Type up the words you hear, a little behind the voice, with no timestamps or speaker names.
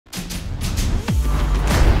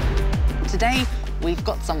today we've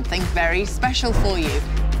got something very special for you.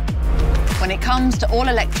 When it comes to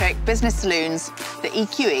all-electric business saloons, the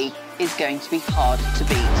EQE is going to be hard to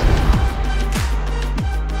beat.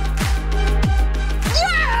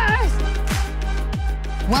 Yes!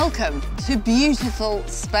 Welcome to beautiful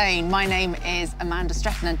Spain. My name is Amanda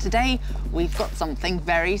Stratton and today we've got something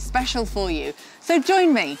very special for you. So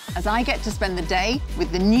join me as I get to spend the day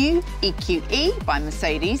with the new EQE by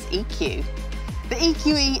Mercedes EQ. The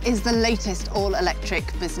EQE is the latest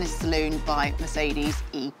all-electric business saloon by Mercedes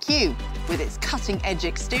EQ. With its cutting-edge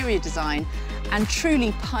exterior design and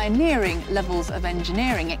truly pioneering levels of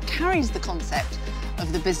engineering, it carries the concept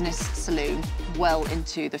of the business saloon well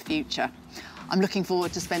into the future. I'm looking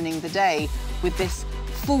forward to spending the day with this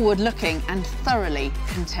forward-looking and thoroughly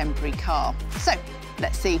contemporary car. So,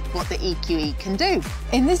 let's see what the EQE can do.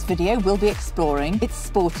 In this video, we'll be exploring its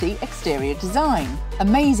sporty exterior design,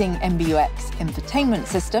 amazing MBUX infotainment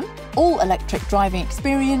system, all-electric driving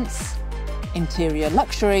experience, interior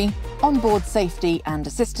luxury, onboard safety and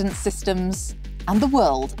assistance systems, and the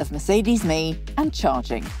world of Mercedes Me and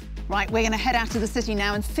charging. Right, we're going to head out of the city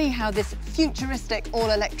now and see how this futuristic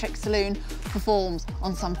all-electric saloon performs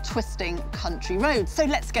on some twisting country roads. So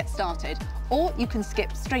let's get started. Or you can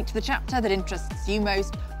skip straight to the chapter that interests you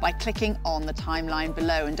most by clicking on the timeline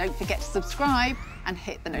below. And don't forget to subscribe and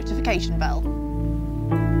hit the notification bell.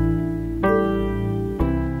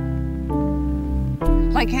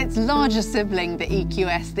 Like its larger sibling, the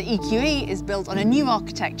EQS, the EQE is built on a new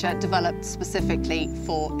architecture developed specifically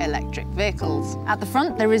for electric vehicles. At the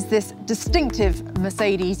front, there is this distinctive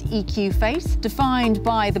Mercedes EQ face, defined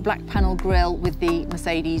by the black panel grille with the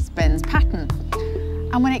Mercedes-Benz pattern.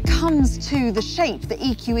 And when it comes to the shape, the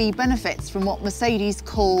EQE benefits from what Mercedes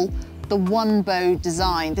call the one-bow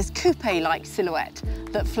design, this coupe-like silhouette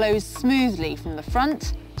that flows smoothly from the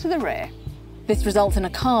front to the rear. This results in a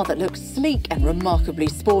car that looks sleek and remarkably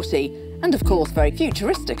sporty, and of course very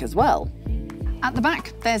futuristic as well. At the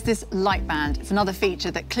back, there's this light band. It's another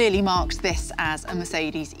feature that clearly marks this as a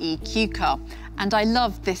Mercedes EQ car. And I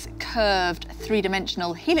love this curved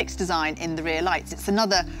three-dimensional helix design in the rear lights. It's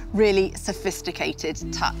another really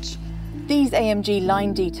sophisticated touch. These AMG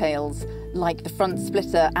line details, like the front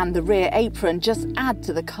splitter and the rear apron, just add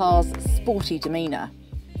to the car's sporty demeanour.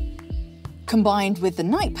 Combined with the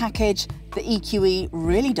night package, the EQE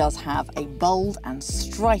really does have a bold and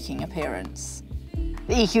striking appearance.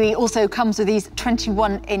 The EQE also comes with these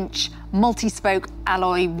 21-inch multi-spoke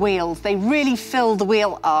alloy wheels. They really fill the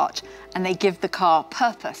wheel arch and they give the car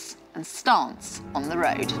purpose and stance on the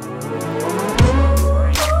road.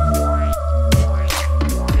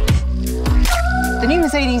 The new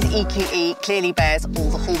Mercedes EQE clearly bears all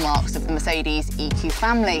the hallmarks of the Mercedes EQ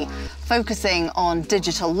family, focusing on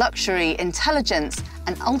digital luxury, intelligence,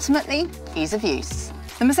 and ultimately, ease of use.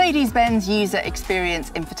 The Mercedes-Benz User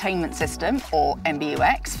Experience Infotainment System, or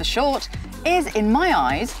MBUX for short, is, in my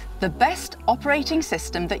eyes, the best operating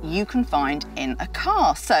system that you can find in a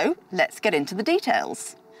car. So let's get into the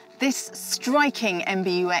details. This striking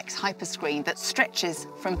MBUX Hyperscreen that stretches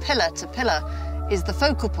from pillar to pillar is the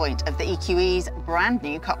focal point of the EQE's brand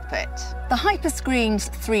new cockpit. The Hyperscreen's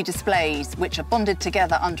three displays, which are bonded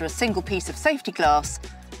together under a single piece of safety glass,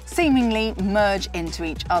 seemingly merge into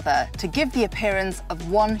each other to give the appearance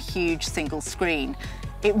of one huge single screen.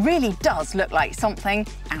 It really does look like something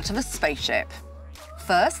out of a spaceship.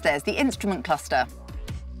 First, there's the instrument cluster.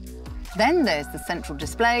 Then there's the central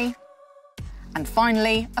display. And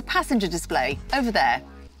finally, a passenger display over there.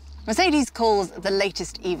 Mercedes calls the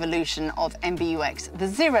latest evolution of MBUX the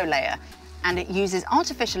zero layer, and it uses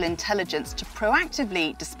artificial intelligence to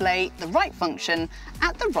proactively display the right function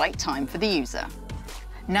at the right time for the user.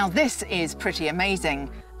 Now this is pretty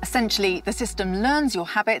amazing. Essentially, the system learns your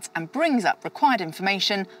habits and brings up required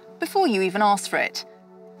information before you even ask for it.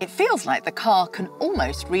 It feels like the car can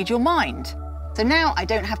almost read your mind. So now I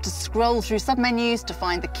don't have to scroll through submenus to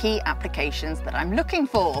find the key applications that I'm looking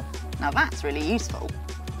for. Now that's really useful.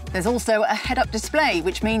 There's also a head-up display,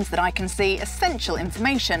 which means that I can see essential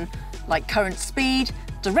information like current speed,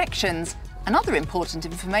 directions, and other important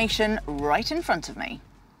information right in front of me.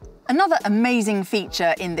 Another amazing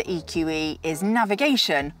feature in the EQE is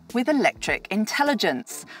navigation with electric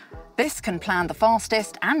intelligence. This can plan the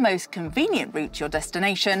fastest and most convenient route to your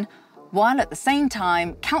destination, while at the same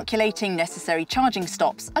time calculating necessary charging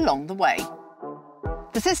stops along the way.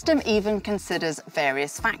 The system even considers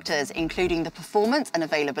various factors, including the performance and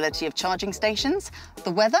availability of charging stations,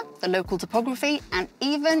 the weather, the local topography, and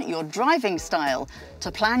even your driving style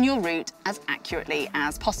to plan your route as accurately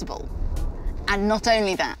as possible. And not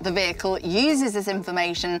only that, the vehicle uses this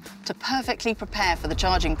information to perfectly prepare for the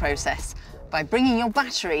charging process, by bringing your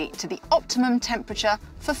battery to the optimum temperature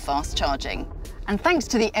for fast charging. And thanks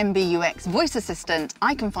to the MBUX voice assistant,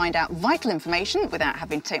 I can find out vital information without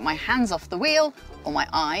having to take my hands off the wheel or my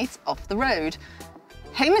eyes off the road.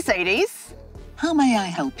 Hey Mercedes. How may I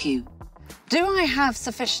help you? Do I have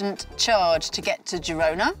sufficient charge to get to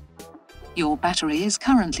Girona? Your battery is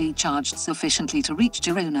currently charged sufficiently to reach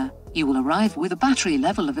Girona. You will arrive with a battery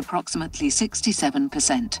level of approximately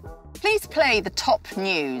 67%. Please play the top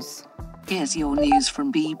news. Here's your news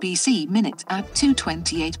from BBC Minute at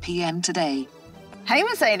 2:28 p.m. today. Hey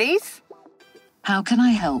Mercedes. How can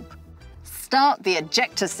I help? Start the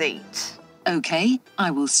ejector seat. OK,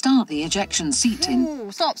 I will start the ejection seat in...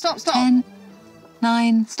 Ooh, stop. 10,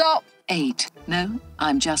 9... Stop. 8. No,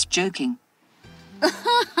 I'm just joking.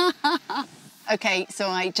 OK, so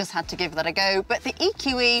I just had to give that a go, but the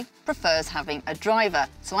EQE prefers having a driver,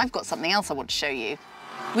 so I've got something else I want to show you.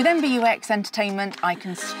 With MBUX Entertainment, I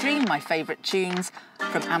can stream my favourite tunes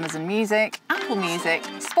from Amazon Music, Apple Music,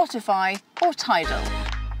 Spotify or Tidal.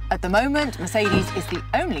 At the moment, Mercedes is the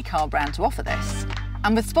only car brand to offer this.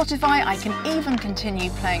 And with Spotify, I can even continue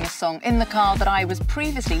playing a song in the car that I was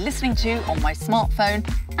previously listening to on my smartphone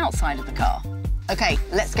outside of the car. OK,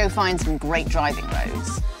 let's go find some great driving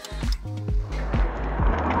roads.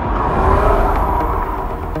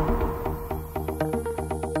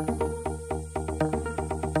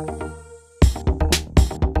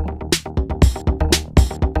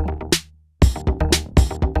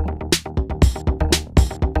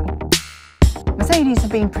 Mercedes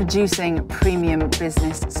have been producing premium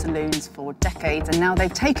business saloons for decades, and now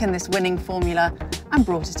they've taken this winning formula and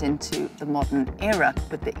brought it into the modern era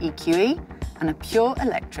with the EQE and a pure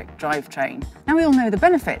electric drivetrain. Now, we all know the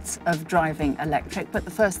benefits of driving electric, but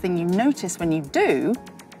the first thing you notice when you do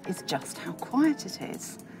is just how quiet it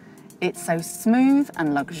is. It's so smooth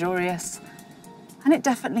and luxurious, and it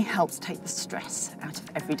definitely helps take the stress out of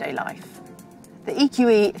everyday life. The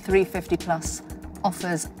EQE 350 Plus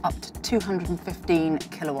offers up to 215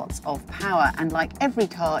 kilowatts of power, and like every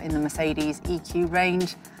car in the Mercedes EQ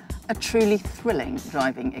range, a truly thrilling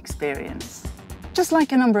driving experience. Just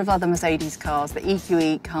like a number of other Mercedes cars, the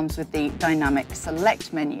EQE comes with the dynamic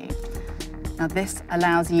select menu. Now this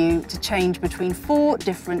allows you to change between 4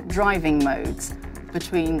 different driving modes,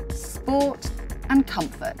 between sport and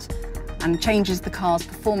comfort, and changes the car's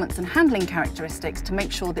performance and handling characteristics to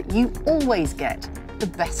make sure that you always get the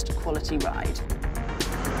best quality ride.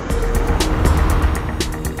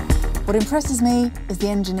 What impresses me is the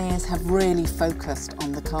engineers have really focused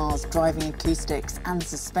on the car's driving acoustics and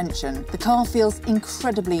suspension. The car feels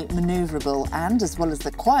incredibly manoeuvrable, and as well as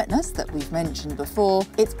the quietness that we've mentioned before,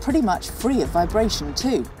 it's pretty much free of vibration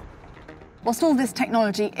too. Whilst all this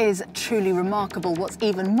technology is truly remarkable, what's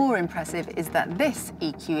even more impressive is that this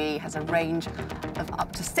EQE has a range of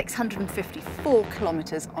up to 654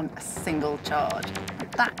 kilometres on a single charge.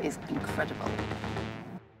 That is incredible.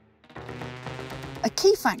 A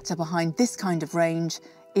key factor behind this kind of range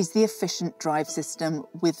is the efficient drive system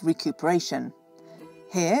with recuperation.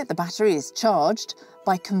 Here, the battery is charged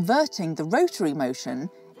by converting the rotary motion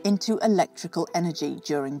into electrical energy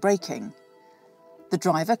during braking. The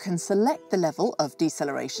driver can select the level of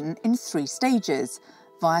deceleration in 3 stages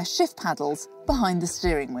via shift paddles behind the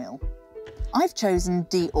steering wheel. I've chosen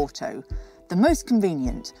D-Auto, the most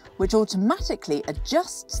convenient, which automatically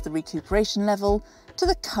adjusts the recuperation level to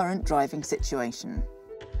the current driving situation.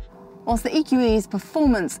 Whilst the EQE's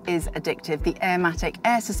performance is addictive, the Airmatic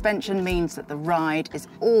air suspension means that the ride is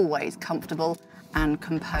always comfortable and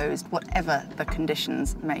composed, whatever the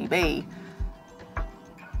conditions may be.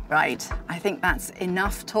 Right, I think that's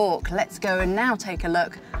enough talk. Let's go and now take a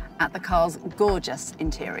look at the car's gorgeous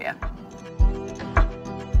interior.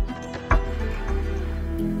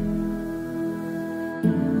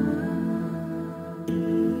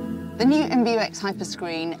 The new MBUX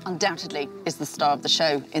Hyperscreen undoubtedly is the star of the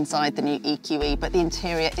show inside the new EQE, but the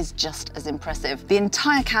interior is just as impressive. The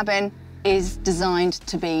entire cabin is designed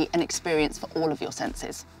to be an experience for all of your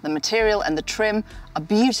senses. The material and the trim are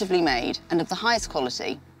beautifully made and of the highest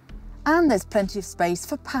quality. And there's plenty of space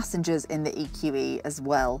for passengers in the EQE as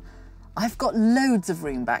well. I've got loads of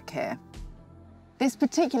room back here. This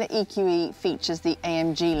particular EQE features the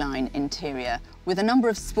AMG line interior with a number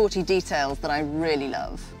of sporty details that I really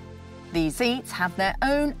love. These seats have their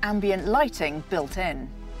own ambient lighting built in.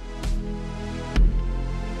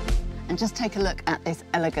 And just take a look at this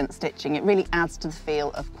elegant stitching. It really adds to the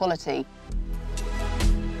feel of quality.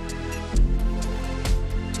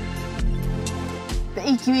 The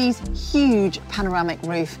EQE's huge panoramic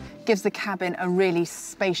roof gives the cabin a really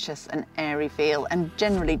spacious and airy feel, and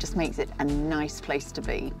generally just makes it a nice place to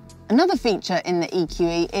be. Another feature in the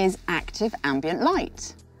EQE is active active ambient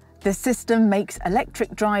light. This system makes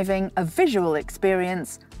electric driving a visual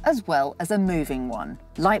experience as well as a moving one.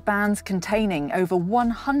 Light bands containing over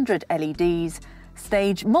 100 LEDs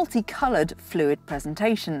stage multicoloured fluid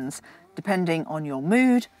presentations, depending on your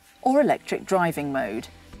mood or electric driving mode.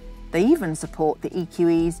 They even support the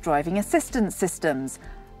EQE's driving assistance systems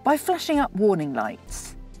by flashing up warning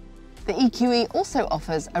lights. The EQE also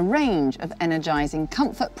offers a range of energising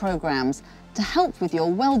comfort programmes to help with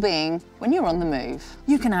your well-being when you're on the move.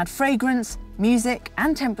 You can add fragrance, music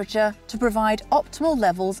and temperature to provide optimal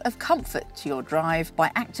levels of comfort to your drive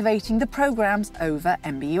by activating the programmes over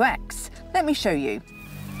MBUX. Let me show you.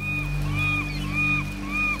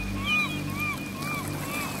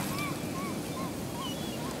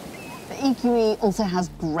 The EQE also has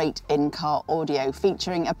great in-car audio,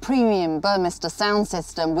 featuring a premium Burmester sound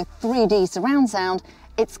system with 3D surround sound.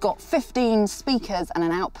 It's got 15 speakers and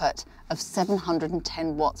an output of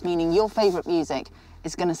 710 watts, meaning your favourite music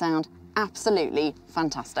is going to sound absolutely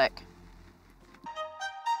fantastic.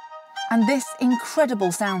 And this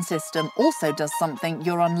incredible sound system also does something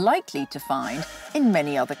you're unlikely to find in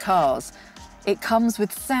many other cars. It comes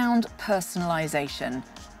with sound personalisation,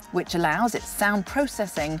 which allows its sound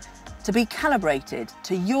processing to be calibrated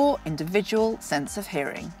to your individual sense of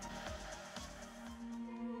hearing.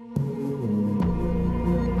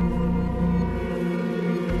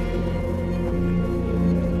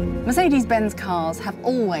 Mercedes-Benz cars have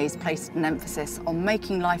always placed an emphasis on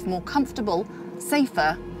making life more comfortable,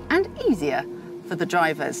 safer and easier for the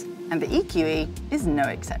drivers, and the EQE is no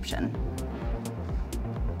exception.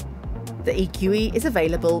 The EQE is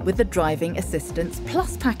available with the Driving Assistance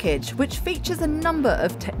Plus package, which features a number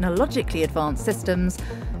of technologically advanced systems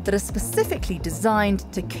that are specifically designed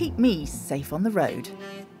to keep me safe on the road.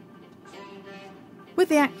 With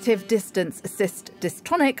the Active Distance Assist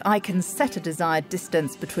Distronic, I can set a desired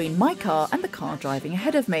distance between my car and the car driving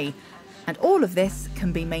ahead of me, and all of this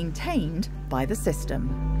can be maintained by the system.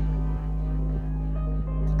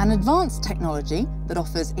 An advanced technology that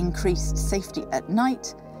offers increased safety at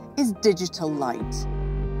night is digital light.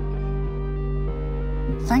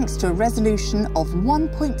 Thanks to a resolution of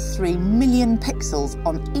 1.3 million pixels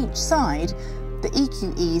on each side, the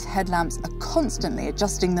EQE's headlamps are constantly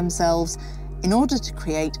adjusting themselves in order to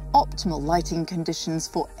create optimal lighting conditions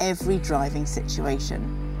for every driving situation.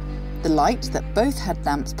 The light that both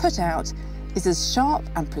headlamps put out is as sharp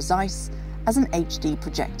and precise as an HD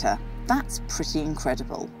projector. That's pretty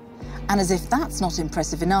incredible. And as if that's not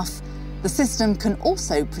impressive enough, the system can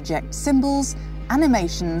also project symbols,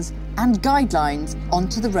 animations and guidelines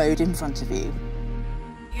onto the road in front of you.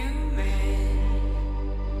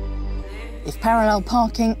 If parallel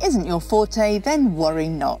parking isn't your forte, then worry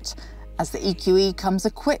not, as the EQE comes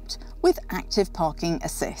equipped with Active Parking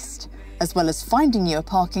Assist. As well as finding you a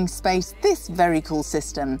parking space, this very cool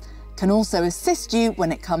system can also assist you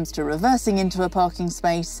when it comes to reversing into a parking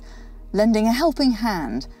space, lending a helping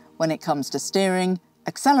hand when it comes to steering,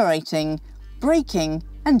 accelerating, braking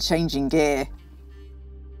and changing gear.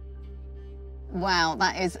 Wow,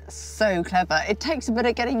 that is so clever. It takes a bit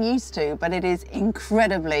of getting used to, but it is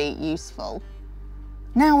incredibly useful.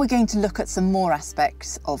 Now we're going to look at some more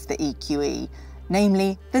aspects of the EQE,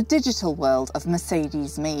 namely the digital world of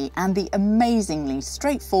Mercedes Me and the amazingly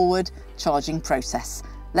straightforward charging process.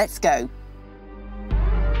 Let's go.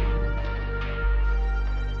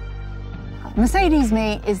 Mercedes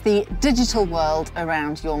Me is the digital world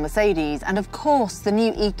around your Mercedes, and of course the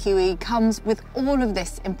new EQE comes with all of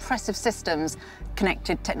this impressive systems,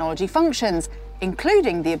 connected technology functions,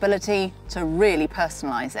 including the ability to really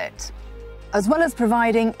personalise it. As well as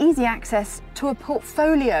providing easy access to a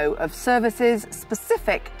portfolio of services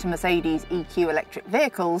specific to Mercedes EQ electric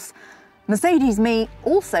vehicles, Mercedes Me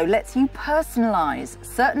also lets you personalise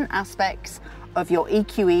certain aspects of your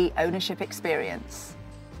EQE ownership experience.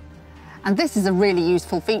 And this is a really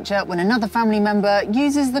useful feature when another family member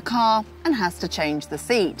uses the car and has to change the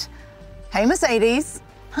seat. Hey Mercedes!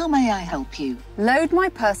 How may I help you? Load my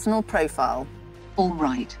personal profile. All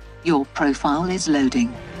right, your profile is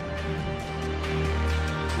loading.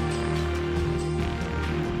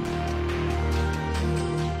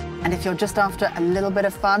 And if you're just after a little bit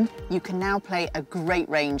of fun, you can now play a great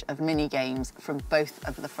range of mini games from both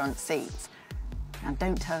of the front seats. Now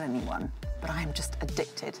don't tell anyone, but I am just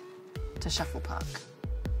addicted to Shuffle Park.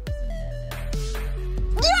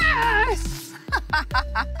 Yes!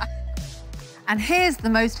 And here's the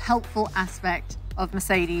most helpful aspect of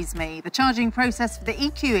Mercedes Me. The charging process for the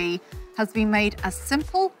EQE has been made as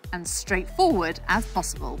simple and straightforward as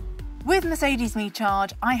possible. With Mercedes Me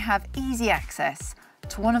Charge, I have easy access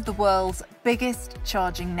to one of the world's biggest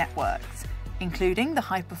charging networks, including the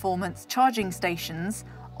high-performance charging stations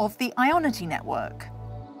of the Ionity network.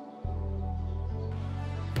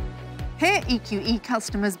 Here, EQE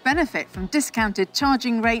customers benefit from discounted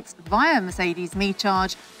charging rates via Mercedes Me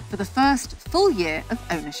Charge for the first full year of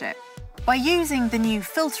ownership. By using the new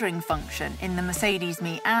filtering function in the Mercedes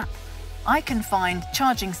Me app, I can find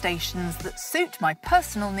charging stations that suit my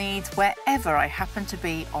personal needs wherever I happen to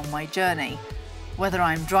be on my journey, whether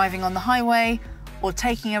I'm driving on the highway or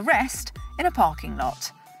taking a rest in a parking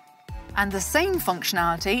lot. And the same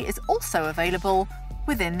functionality is also available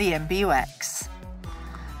within the MBUX.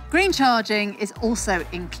 Green charging is also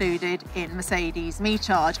included in Mercedes Me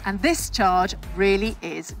Charge, and this charge really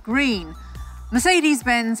is green.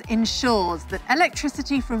 Mercedes-Benz ensures that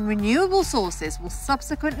electricity from renewable sources will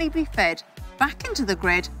subsequently be fed back into the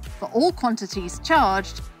grid for all quantities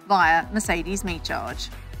charged via Mercedes Me Charge.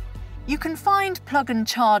 You can find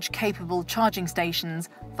plug-and-charge capable charging stations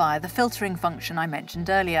via the filtering function I mentioned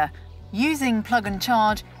earlier. Using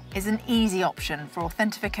plug-and-charge is an easy option for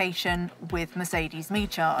authentication with Mercedes Me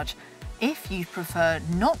Charge if you prefer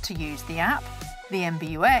not to use the app, the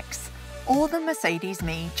MBUX, or the Mercedes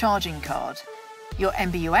Me charging card. Your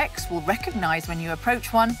MBUX will recognise when you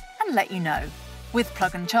approach one and let you know. With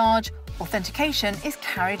plug-and-charge, authentication is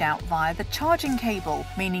carried out via the charging cable,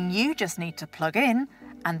 meaning you just need to plug in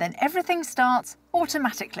and then everything starts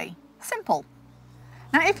automatically. Simple.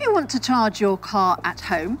 Now, if you want to charge your car at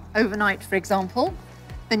home, overnight for example,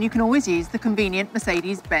 then you can always use the convenient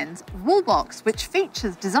Mercedes-Benz wall box, which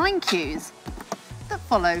features design cues that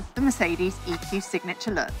follow the Mercedes EQ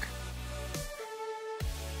signature look.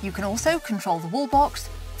 You can also control the wall box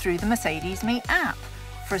through the Mercedes Me app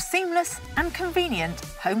for a seamless and convenient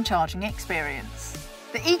home charging experience.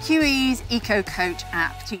 The EQE's Eco Coach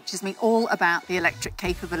app teaches me all about the electric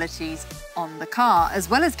capabilities on the car, as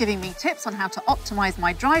well as giving me tips on how to optimise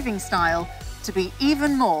my driving style to be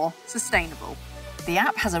even more sustainable. The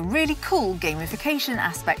app has a really cool gamification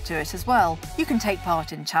aspect to it as well. You can take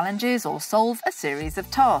part in challenges or solve a series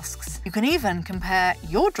of tasks. You can even compare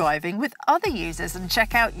your driving with other users and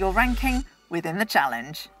check out your ranking within the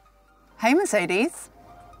challenge. Hey Mercedes.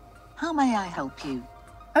 How may I help you?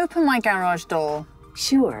 Open my garage door.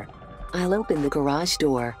 Sure, I'll open the garage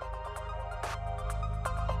door.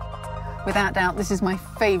 Without doubt, this is my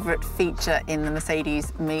favourite feature in the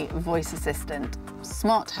Mercedes Me voice assistant,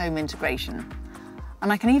 smart home integration.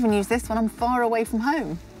 And I can even use this when I'm far away from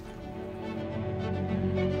home.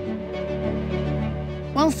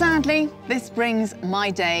 Well, sadly, this brings my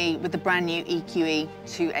day with the brand new EQE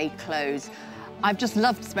to a close. I've just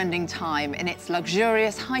loved spending time in its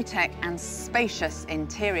luxurious, high-tech and spacious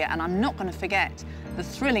interior, and I'm not going to forget the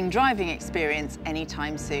thrilling driving experience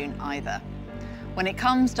anytime soon either. When it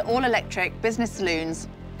comes to all-electric business saloons,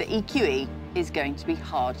 the EQE is going to be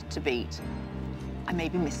hard to beat. I may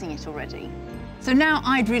be missing it already. So now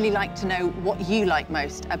I'd really like to know what you like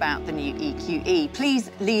most about the new EQE. Please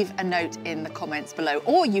leave a note in the comments below,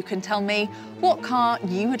 or you can tell me what car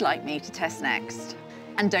you would like me to test next.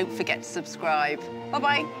 And don't forget to subscribe.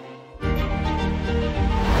 Bye-bye.